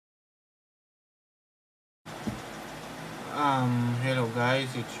Hello guys,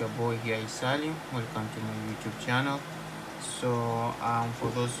 it's your boy here, Salim. Welcome to my YouTube channel. So for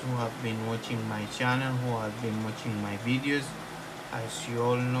those who have been watching my channel, who have been watching my videos, as you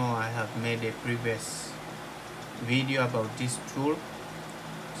all know, I have made a previous video about this tool.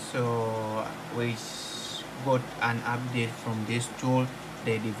 So we got an update from this tool.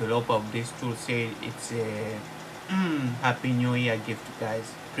 The developer of this tool said it's a Happy New Year gift,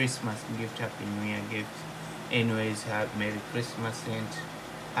 guys. Christmas gift, Happy New Year gift. Anyways, Merry Christmas and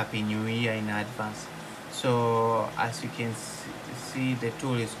Happy New Year in advance. So as you can see, the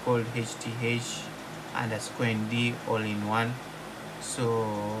tool is called HTH_ND all-in-one. So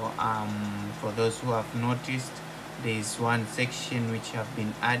for those who have noticed, there is one section which have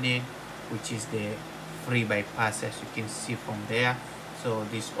been added, which is the free bypass, as you can see from there. So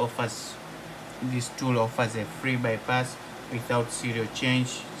this tool offers a free bypass without serial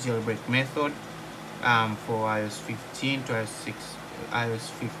change jailbreak method for iOS 15 to iOS 6,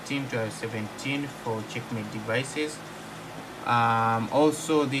 iOS 15 to iOS 17 for checkmate devices.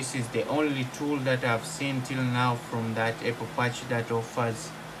 Also, this is the only tool that I've seen till now from that Apple patch that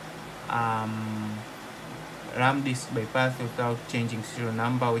offers RAM disk bypass without changing serial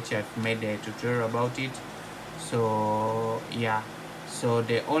number, which I've made a tutorial about it. So yeah, so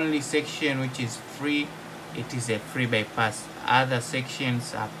the only section which is free, it is a free bypass. Other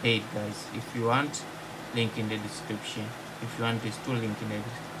sections are paid, guys. If you want, link in the description. If you want this tool, link in the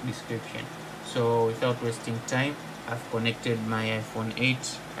description. So without wasting time, I've connected my iPhone 8.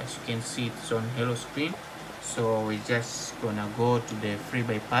 As you can see, it's on hello screen. So we're just gonna go to the free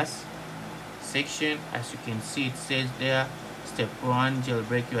bypass section. As you can see, it says there, step 1,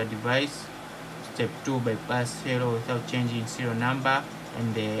 jailbreak your device. Step 2, bypass hello without changing serial number.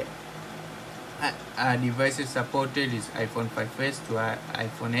 And the devices supported is iPhone 5s to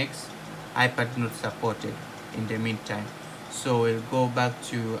iPhone X. iPad not supported in the meantime. So we'll go back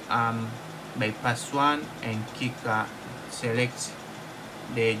to bypass 1 and select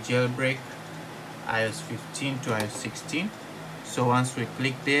the jailbreak iOS 15 to iOS 16. So once we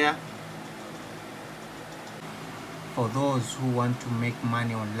click there, for those who want to make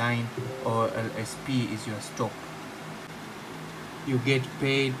money online or LSP is your stock, you get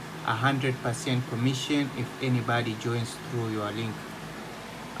paid 100% commission if anybody joins through your link,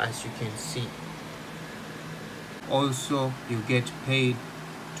 as you can see. Also, you get paid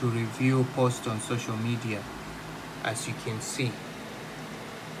to review posts on social media, as you can see.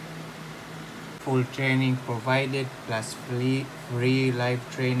 Full training provided plus free live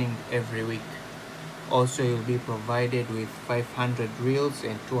training every week. Also, you'll be provided with 500 reels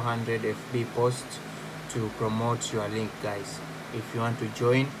and 200 FB posts to promote your link, guys. If you want to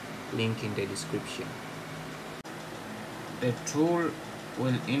join, link in the description. The tool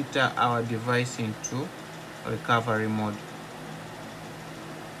will enter our device into recovery mode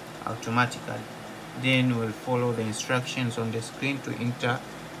automatically. Then we'll follow the instructions on the screen to enter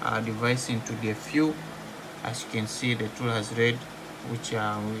our device into the queue. As you can see, the tool has read which we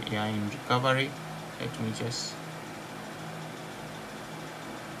are in recovery. Let me just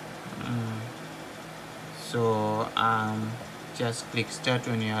just click start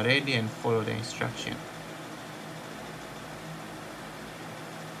when you are ready and follow the instruction.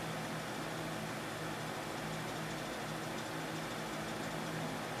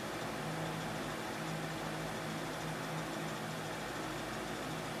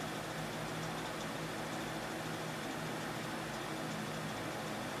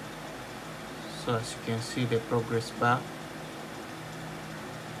 So as you can see, the progress bar.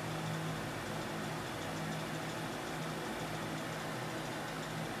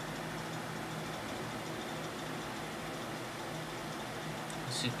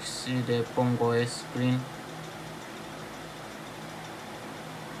 As you can see, the Pongo S screen.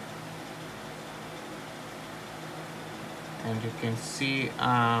 And you can see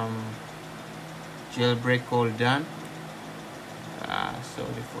jailbreak all done.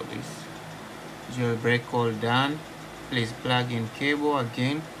 Sorry for this. Jailbreak all done. Please plug in cable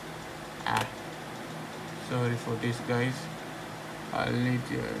again. Sorry for this, guys. I'll need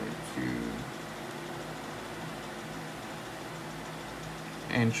to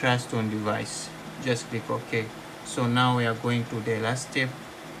and trust on device. Just click OK. So now we are going to the last step,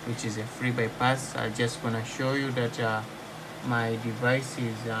 which is a free bypass. I'm just gonna show you that my device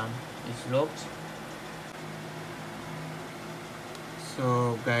is locked.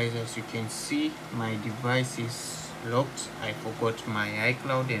 So guys, as you can see, my device is locked. I forgot my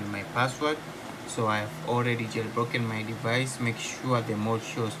iCloud and my password, so I have already jailbroken my device. Make sure the mode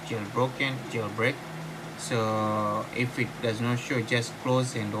shows jailbreak. So if it does not show, just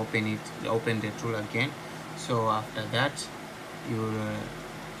close and open the tool again. So after that,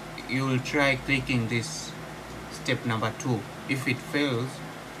 you'll try clicking this step number 2. If it fails,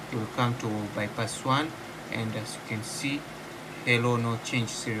 you'll come to bypass 1, and as you can see, hello, no change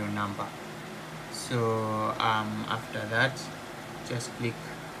serial number. So after that, just click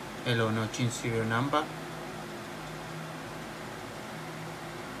hello, no change serial number.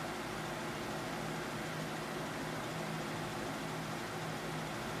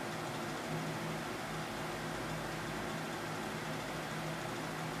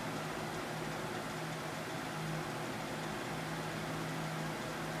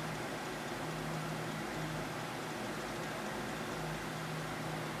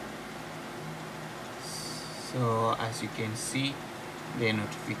 So as you can see, the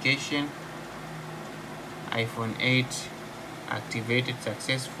notification, iPhone 8 activated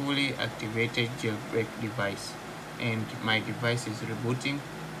successfully, activated jailbreak device, and my device is rebooting.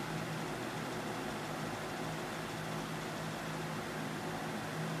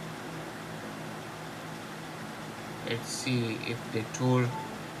 Let's see if the tool.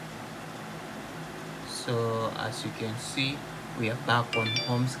 So as you can see, we are back on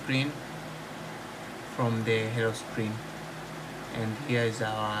home screen from the hello screen, and here is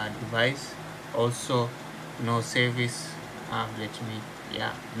our device. Also, no service.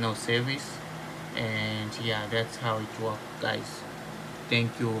 No service. And yeah, that's how it works, guys.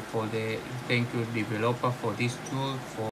 Thank you developer for this tool for